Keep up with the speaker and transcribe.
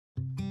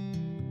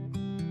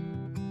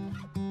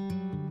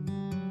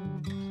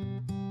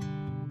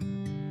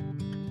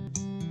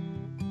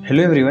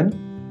Hello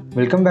everyone,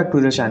 welcome back to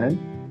the channel.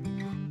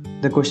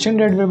 The question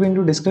that we are going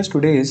to discuss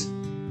today is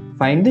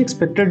find the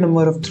expected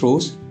number of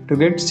throws to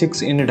get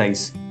 6 in a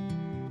dice.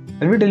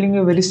 I'll be telling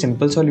you a very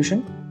simple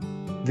solution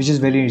which is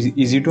very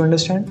easy to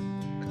understand.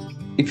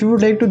 If you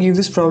would like to give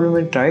this problem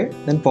a try,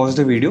 then pause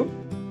the video,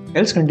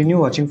 else continue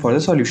watching for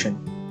the solution.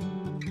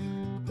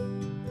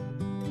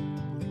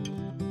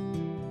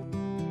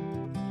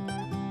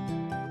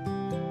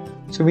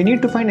 So we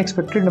need to find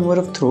expected number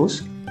of throws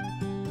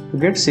to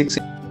get 6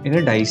 in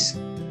a dice.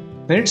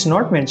 When it's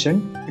not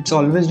mentioned, it's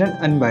always done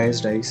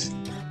unbiased dice.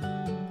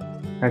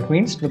 That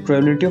means the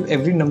probability of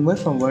every number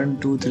from 1,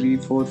 2, 3,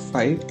 4,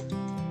 5,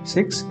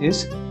 6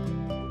 is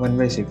 1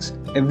 by 6.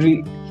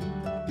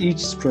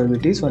 Each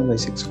probability is 1 by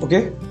 6.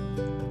 Okay?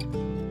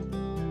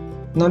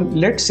 Now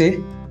let's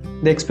say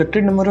the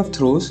expected number of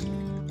throws,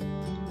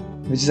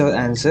 which is our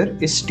answer,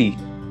 is t.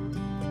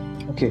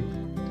 Okay.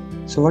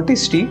 So what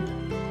is t?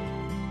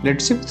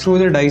 Let's say we throw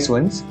the dice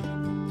once.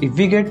 If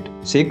we get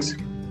 6,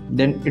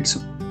 then it's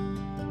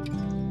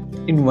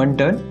in one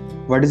turn.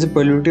 What is the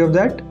probability of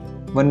that?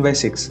 1 by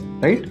 6,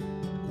 right?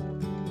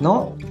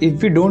 Now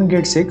if we don't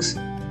get 6,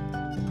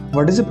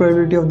 what is the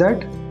probability of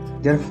that?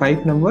 There are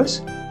 5 numbers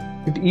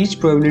with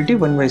each probability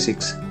 1 by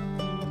 6.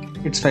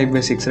 It's 5 by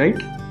 6, right?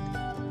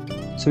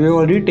 So we have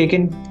already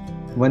taken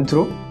one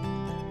throw,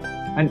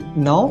 and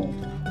now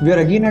we are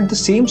again at the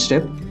same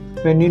step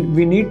when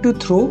we need to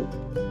throw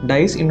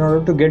dice in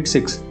order to get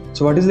 6.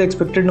 So what is the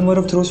expected number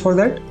of throws for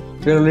that?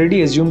 We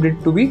already assumed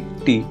it to be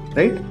t,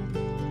 right?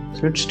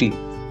 So it's t.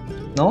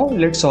 Now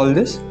let's solve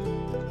this.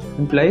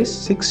 Implies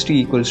 6t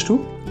equals to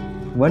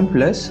 1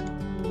 plus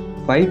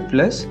 5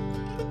 plus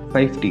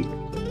 5t.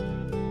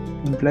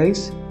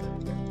 Implies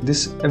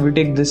this, we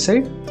take this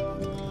side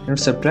and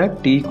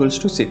subtract t equals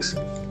to 6.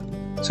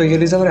 So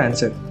here is our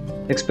answer.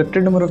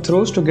 Expected number of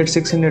throws to get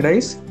 6 in a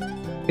dice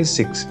is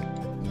 6.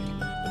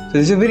 So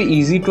this is a very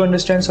easy to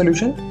understand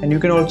solution, and you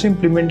can also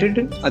implement it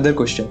in other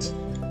questions.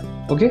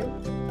 Okay?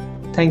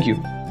 Thank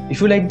you. If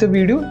you like the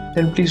video,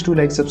 then please do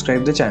like,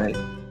 subscribe the channel.